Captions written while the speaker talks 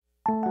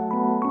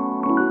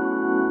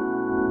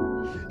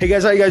Hey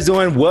guys, how you guys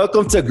doing?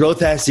 Welcome to Growth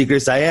Hack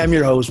Secrets. I am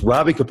your host,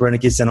 Robbie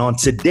Copernicus, and on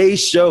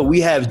today's show,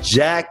 we have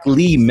Jack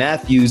Lee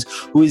Matthews,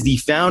 who is the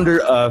founder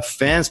of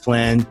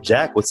FansPlan.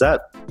 Jack, what's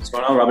up? What's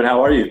going on, Robin?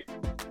 How are you?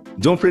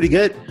 Doing pretty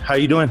good. How are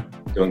you doing?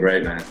 Doing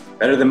great, man.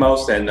 Better than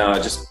most, and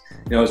just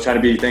trying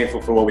to be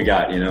thankful for what we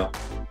got.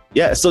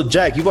 Yeah, so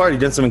Jack, you've already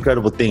done some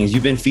incredible things.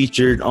 You've been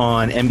featured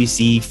on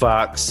NBC,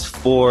 Fox,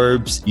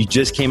 Forbes. You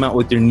just came out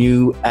with your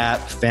new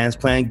app,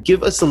 FansPlan.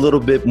 Give us a little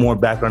bit more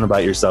background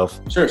about yourself.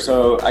 Sure.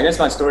 So I guess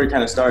my story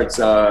kind of starts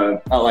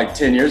about like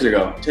 10 years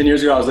ago. 10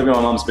 years ago, I was living in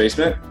my mom's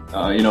basement,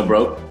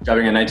 broke,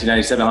 driving a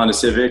 1997 Honda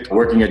Civic,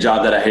 working a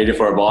job that I hated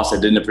for a boss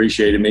that didn't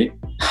appreciate me.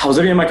 I was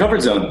living in my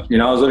comfort zone.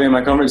 I was living in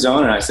my comfort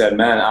zone, and I said,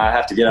 man, I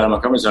have to get out of my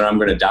comfort zone. I'm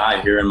going to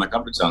die here in my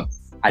comfort zone.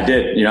 I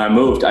did. I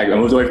moved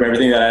away from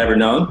everything that I ever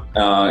known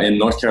in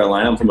North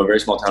Carolina. I'm from a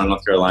very small town in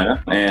North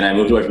Carolina, and I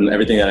moved away from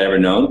everything that I ever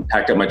known,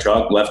 packed up my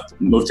truck,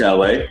 moved to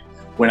LA.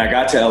 When I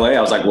got to LA,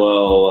 I was like,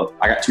 well,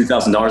 I got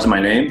 $2,000 in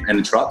my name and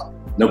a truck,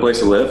 no place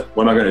to live.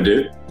 What am I going to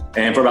do?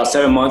 And for about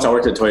 7 months, I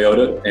worked at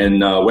Toyota in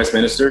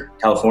Westminster,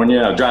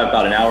 California. I drive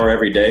about an hour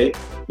every day.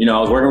 I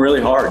was working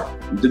really hard.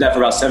 Did that for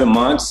about 7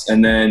 months.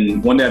 And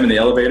then one day I'm in the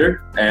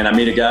elevator and I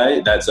meet a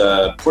guy that's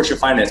a Porsche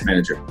finance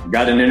manager.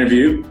 Got an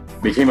interview,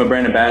 became a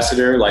brand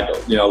ambassador,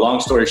 long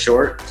story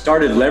short,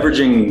 started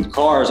leveraging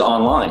cars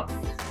online.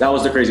 That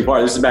was the crazy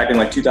part. This is back in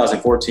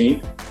 2014.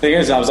 Thing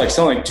is, I was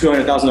selling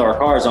 $200,000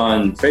 cars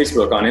on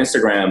Facebook, on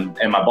Instagram.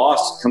 And my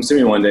boss comes to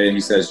me one day and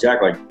he says, Jack,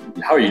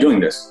 how are you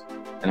doing this?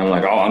 And I'm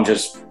like, oh, I'm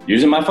just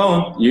using my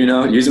phone,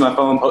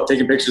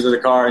 taking pictures of the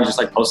car and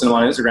just posting them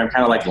on Instagram,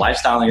 kind of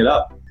lifestyling it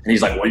up. And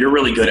he's like, well, you're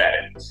really good at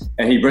it.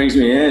 And he brings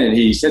me in and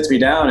he sits me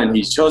down and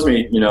he shows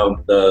me,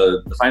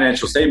 the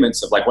financial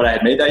statements of what I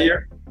had made that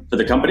year for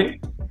the company.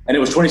 And it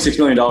was $26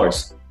 million.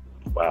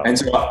 Wow. And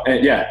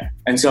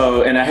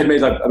so, and I had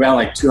made around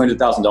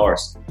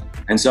 $200,000.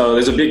 And so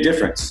there's a big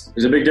difference.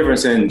 There's a big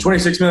difference in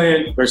 26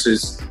 million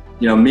versus,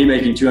 me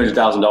making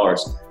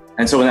 $200,000.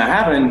 And so when that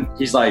happened,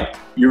 he's like,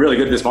 you're really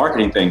good at this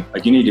marketing thing.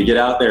 You need to get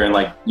out there and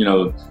I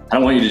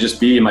don't want you to just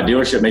be in my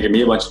dealership making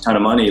me a ton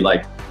of money.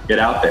 Get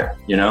out there,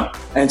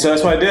 And so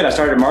that's what I did. I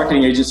started a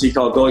marketing agency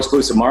called Go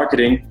Exclusive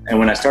Marketing. And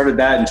when I started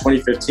that in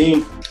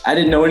 2015, I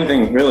didn't know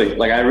anything really.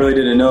 I really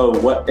didn't know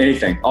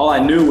anything. All I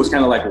knew was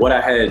kind of what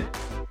I had,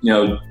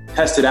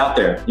 tested out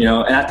there,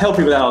 And I tell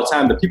people that all the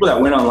time. The people that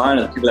win online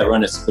are the people that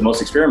run the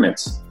most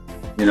experiments.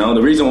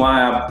 The reason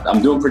why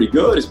I'm doing pretty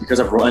good is because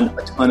I've run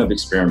a ton of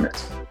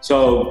experiments.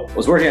 So I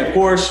was working at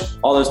Porsche,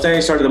 all those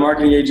things, started the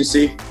marketing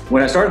agency.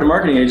 When I started the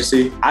marketing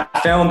agency, I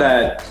found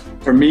that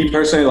for me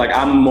personally,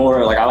 I'm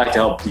more I like to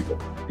help people,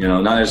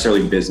 not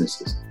necessarily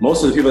businesses.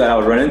 Most of the people that I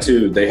would run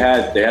into, they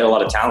had a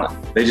lot of talent.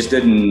 They just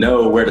didn't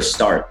know where to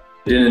start.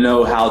 They didn't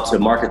know how to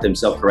market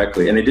themselves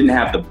correctly, and they didn't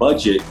have the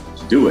budget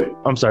to do it.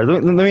 I'm sorry,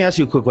 let me ask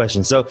you a quick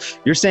question. So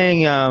you're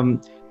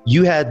saying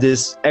you had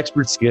this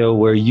expert skill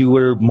where you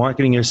were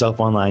marketing yourself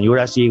online. You were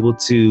actually able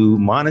to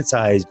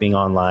monetize being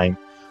online.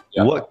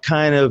 Yeah. What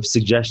kind of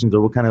suggestions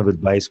or what kind of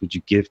advice would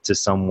you give to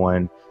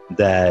someone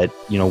that,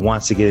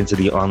 wants to get into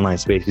the online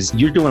space? Because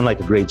you're doing a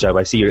great job.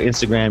 I see your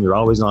Instagram, you're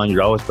always on,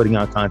 you're always putting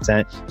out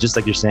content. Just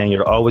like you're saying,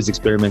 you're always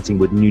experimenting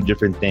with new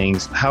different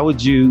things. How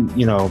would you,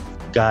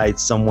 guide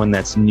someone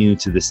that's new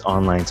to this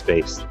online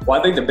space? Well,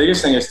 I think the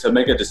biggest thing is to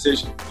make a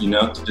decision,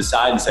 to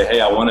decide and say,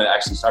 hey, I want to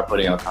actually start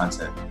putting out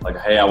content.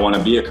 Hey, I want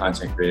to be a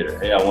content creator.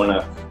 Hey, I want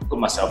to put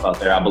myself out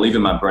there. I believe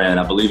in my brand.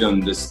 I believe in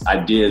this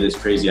idea, this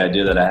crazy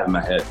idea that I have in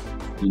my head.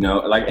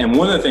 And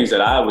one of the things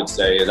that I would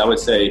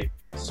say,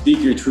 speak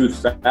your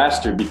truth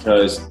faster,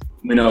 because,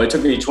 it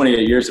took me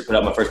 28 years to put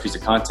out my first piece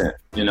of content,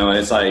 and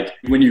it's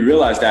when you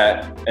realize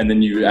that and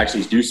then you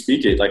actually do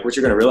speak it, what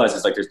you're going to realize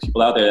is there's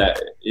people out there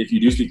that if you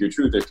do speak your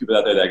truth, there's people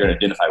out there that are going to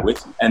identify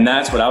with you. And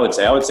that's what I would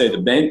say. I would say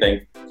the main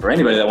thing for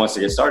anybody that wants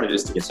to get started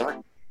is to get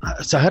started.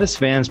 So how does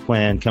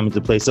FansPlan come into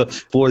play? So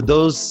for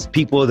those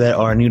people that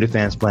are new to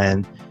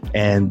FansPlan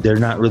and they're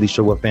not really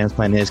sure what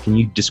FansPlan is, can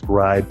you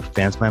describe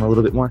FansPlan a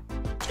little bit more?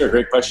 Sure,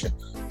 great question.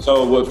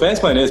 So what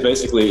FansPlan is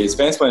basically is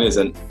FansPlan is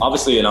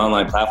obviously an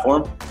online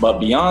platform, but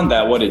beyond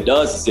that, what it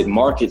does is it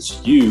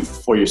markets you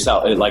for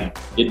yourself.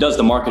 It does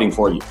the marketing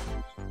for you.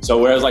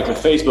 So whereas with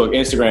Facebook,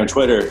 Instagram,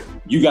 Twitter,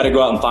 you got to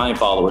go out and find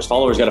followers.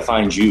 Followers got to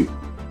find you.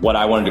 What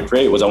I wanted to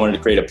create was I wanted to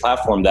create a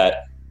platform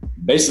that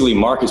basically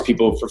markets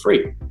people for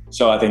free.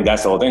 So I think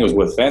that's the whole thing was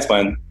with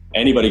FansPlan.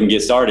 Anybody can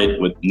get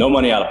started with no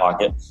money out of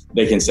pocket.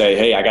 They can say,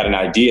 hey, I got an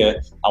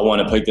idea. I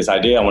want to pick this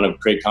idea. I want to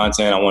create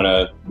content. I want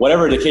to,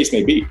 whatever the case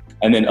may be.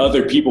 And then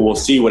other people will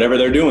see whatever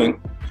they're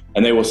doing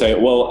and they will say,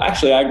 well,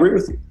 actually, I agree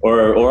with you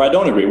or I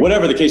don't agree,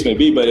 whatever the case may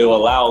be, but it will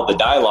allow the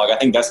dialogue. I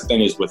think that's the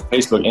thing is with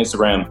Facebook,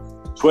 Instagram,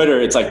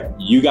 Twitter, it's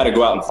you got to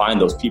go out and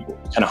find those people,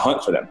 kind of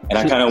hunt for them. And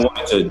I kind of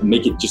wanted to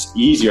make it just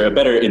easier, a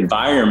better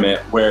environment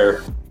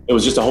where it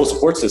was just a whole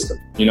support system,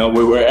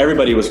 where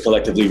everybody was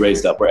collectively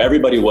raised up, where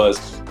everybody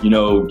was,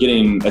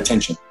 getting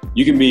attention.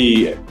 you can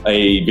be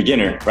a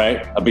beginner,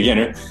 right? A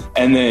beginner.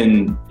 And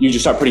then you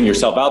just start putting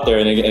yourself out there.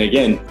 And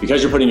again,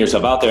 because you're putting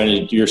yourself out there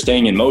and you're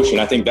staying in motion,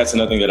 I think that's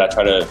another thing that I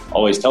try to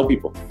always tell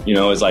people, you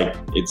know, is like,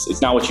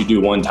 it's not what you do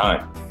one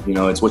time, you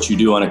know, it's what you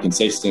do on a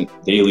consistent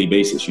daily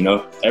basis, you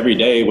know, every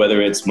day,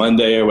 whether it's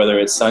Monday or whether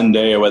it's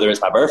Sunday or whether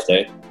it's my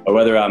birthday or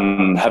whether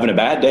I'm having a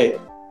bad day,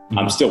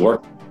 I'm still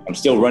working. I'm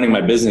still running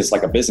my business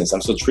like a business.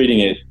 I'm still treating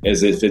it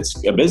as if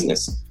it's a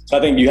business. So I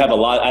think you have a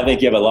lot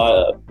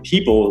of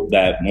people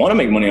that want to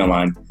make money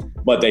online,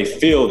 but they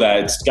feel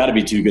that it's got to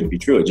be too good to be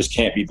true. It just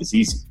can't be this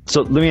easy.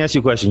 So let me ask you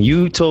a question.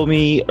 You told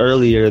me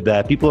earlier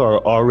that people are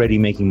already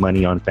making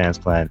money on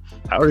FansPlan.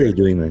 How are they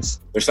doing this?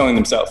 They're selling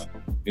themselves.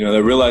 You know,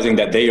 they're realizing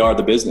that they are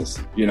the business.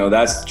 You know,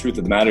 that's the truth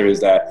of the matter, is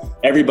that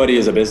everybody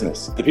is a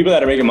business. The people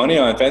that are making money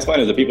on FansPlan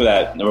are the people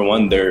that, number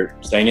one, they're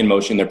staying in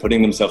motion. They're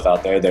putting themselves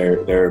out there.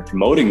 They're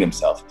promoting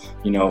themselves,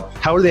 you know.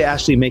 How are they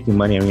actually making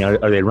money? I mean,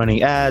 are they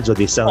running ads? Are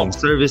they selling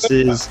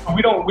services?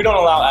 We don't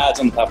allow ads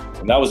on the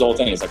platform. That was the whole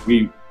thing. It's like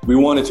we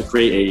wanted to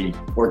create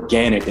a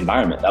organic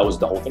environment. That was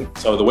the whole thing.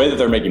 So the way that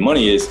they're making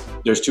money is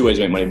there's 2 ways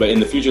to make money, but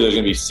in the future, there's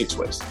going to be 6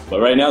 ways. But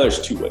right now,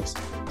 there's 2 ways.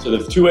 So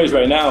the 2 ways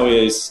right now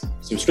is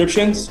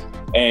subscriptions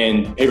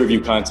and pay-per-view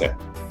content.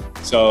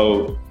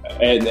 So,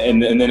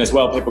 and then as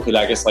well, people could,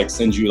 I guess, like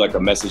send you like a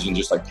message and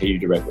just like pay you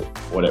directly,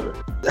 whatever.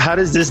 How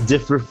does this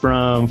differ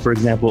from, for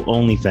example,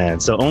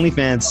 OnlyFans? So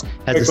OnlyFans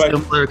has a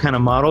similar kind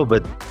of model,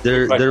 but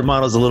their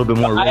model is a little bit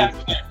more. I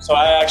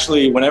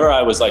actually, whenever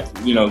I was like,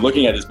 you know,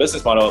 looking at this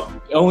business model,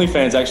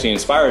 OnlyFans actually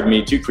inspired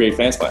me to create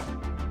FansPlan,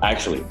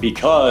 actually,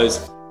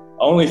 because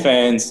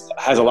OnlyFans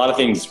has a lot of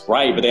things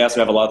right, but they also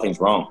have a lot of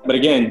things wrong. But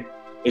again,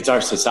 it's our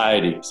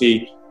society.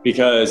 See,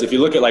 because if you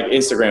look at like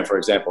Instagram, for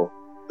example,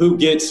 who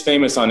gets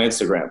famous on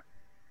Instagram?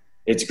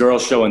 It's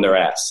girls showing their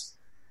ass.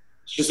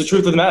 It's just the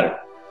truth of the matter.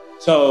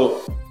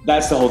 So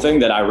that's the whole thing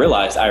that I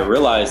realized. I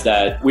realized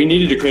that we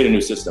needed to create a new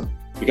system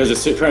because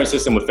the current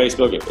system with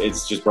Facebook,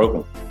 it's just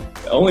broken.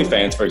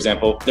 OnlyFans, for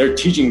example, they're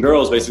teaching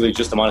girls basically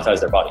just to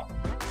monetize their body.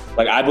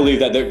 Like I believe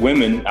that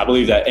I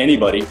believe that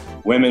anybody,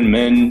 women,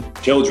 men,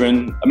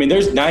 children, I mean,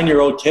 there's a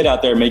 9-year-old kid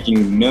out there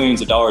making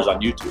millions of dollars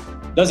on YouTube.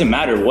 It doesn't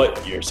matter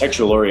what your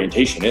sexual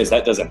orientation is.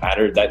 That doesn't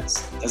matter. That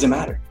doesn't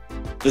matter.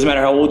 It doesn't matter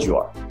how old you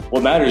are.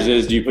 What matters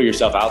is, do you put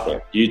yourself out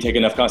there? Do you take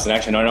enough constant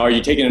action? Or are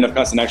you taking enough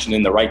constant action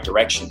in the right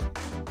direction?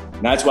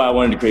 And that's why I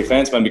wanted to create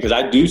FansPlan, because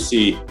I do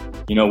see,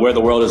 you know, where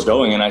the world is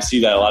going. And I see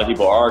that a lot of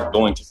people are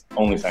going to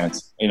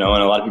OnlyFans, you know,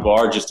 and a lot of people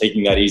are just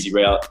taking that easy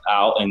route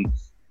out. And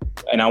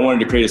I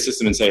wanted to create a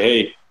system and say,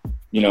 hey,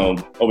 you know,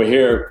 over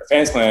here,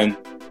 FansPlan,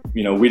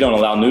 you know, we don't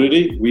allow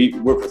nudity.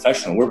 We're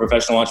professional. We're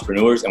professional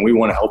entrepreneurs, and we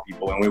want to help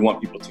people, and we want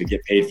people to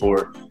get paid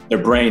for their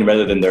brain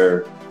rather than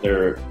their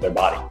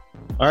body.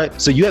 All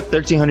right. So you have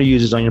 1,300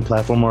 users on your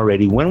platform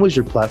already. When was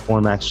your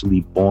platform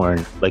actually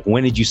born? Like,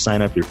 when did you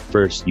sign up your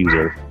first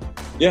user?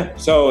 Yeah,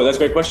 so that's a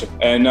great question.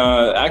 And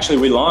actually,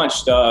 we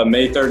launched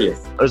May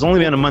 30th. It's only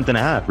been a month and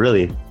a half,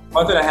 really.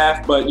 Month and a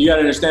half, but you got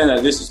to understand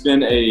that this has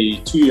been a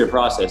 2-year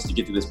process to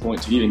get to this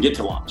point, to even get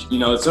to launch. You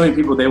know, so many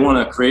people, they want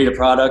to create a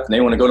product and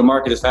they want to go to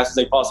market as fast as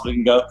they possibly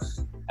can go.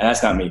 And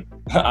that's not me.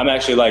 I'm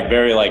actually like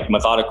very like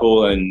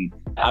methodical, and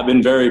I've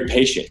been very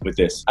patient with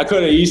this. I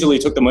could have easily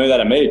took the money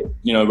that I made,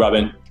 you know,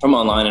 Robin, from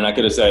online, and I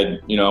could have said,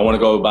 you know, I want to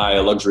go buy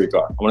a luxury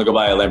car. I want to go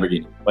buy a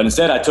Lamborghini. But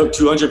instead I took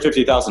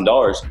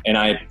 $250,000 and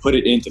I put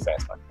it into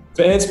FansPlan.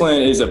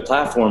 FansPlan is a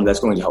platform that's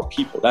going to help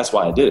people. That's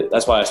why I did it.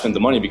 That's why I spent the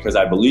money, because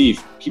I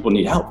believe people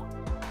need help.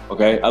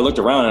 Okay. I looked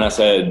around and I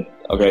said,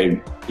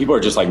 okay, people are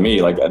just like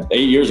me. Like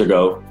 8 years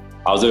ago,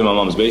 I was living in my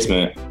mom's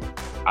basement.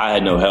 I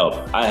had no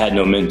help. I had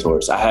no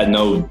mentors. I had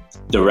no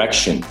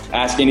direction.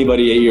 Ask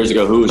anybody 8 years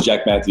ago who was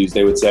Jack Matthews,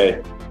 they would say,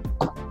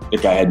 the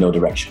guy had no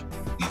direction.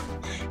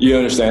 You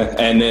understand?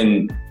 And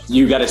then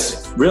you got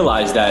to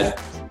realize that,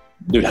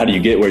 dude, how do you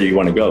get where you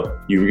want to go?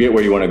 You get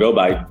where you want to go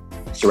by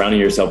surrounding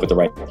yourself with the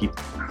right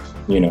people.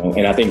 You know,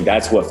 and I think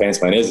that's what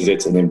FansPlan is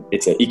it's an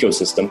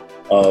ecosystem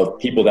of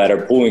people that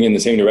are pulling in the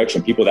same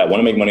direction, people that want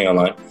to make money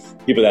online,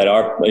 people that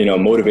are, you know,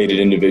 motivated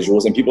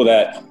individuals, and people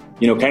that,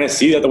 you know, kind of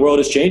see that the world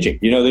is changing.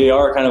 You know, they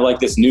are kind of like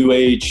this new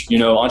age, you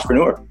know,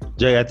 entrepreneur.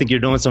 Jay, I think you're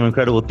doing some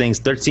incredible things.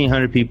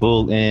 1,300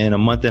 people in a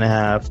month and a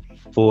half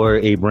for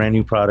a brand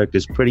new product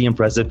is pretty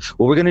impressive.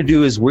 What we're going to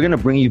do is we're going to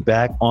bring you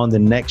back on the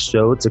next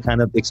show to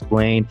kind of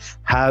explain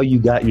how you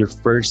got your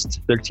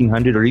first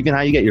 1,300, or even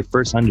how you get your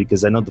first 100,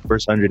 because I know the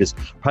first 100 is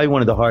probably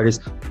one of the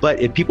hardest. But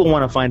if people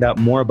want to find out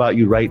more about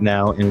you right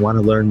now and want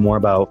to learn more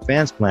about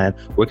FansPlan,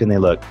 where can they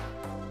look?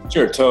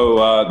 Sure.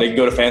 So they can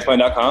go to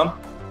fansplan.com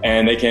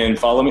and they can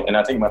follow me. And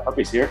I think my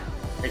puppy's here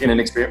making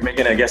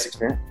a guest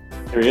experience.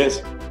 Here he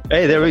is.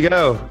 Hey, there we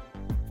go.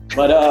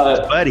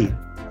 But buddy.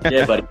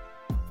 Yeah, buddy.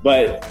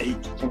 But he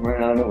came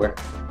running out of nowhere.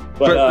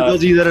 But, for those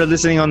of you that are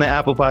listening on the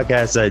Apple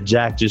Podcast,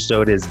 Jack just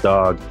showed his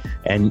dog,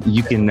 and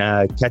you can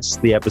catch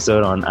the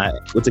episode on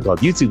what's it called,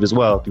 YouTube as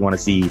well, if you want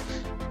to see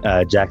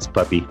Jack's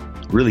puppy.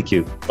 Really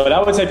cute. But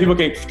I would say people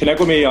can connect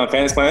with me on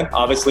FansPlan.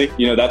 Obviously,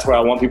 you know, that's where I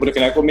want people to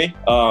connect with me.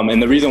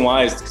 And the reason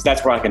why is because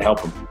that's where I can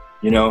help them.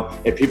 You know,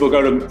 if people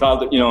go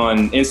to, you know,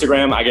 on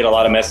Instagram, I get a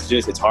lot of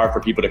messages. It's hard for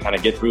people to kind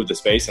of get through the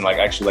space and like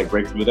actually like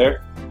break through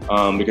there,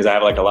 because I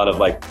have like a lot of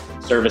like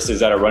services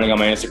that are running on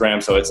my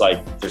Instagram. So it's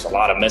like there's a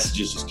lot of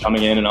messages just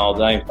coming in and all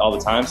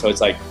the time. So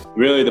it's like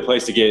really the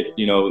place to get,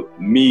 you know,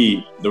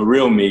 me, the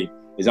real me,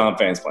 is on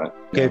Fansplant.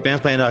 Okay,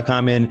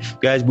 fansplant.com. And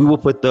guys, we will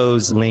put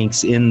those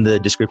links in the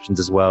descriptions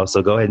as well.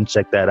 So go ahead and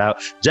check that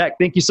out. Jack,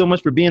 thank you so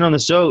much for being on the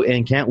show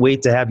and can't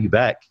wait to have you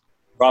back.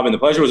 Robin, the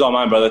pleasure was all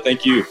mine, brother.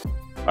 Thank you.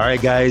 All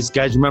right, guys,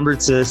 remember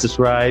to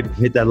subscribe,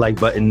 hit that like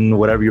button,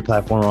 whatever your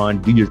platform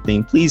on, do your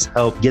thing. Please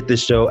help get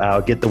this show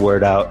out, get the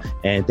word out.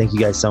 And thank you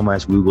guys so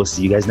much. We will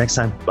see you guys next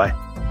time.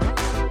 Bye.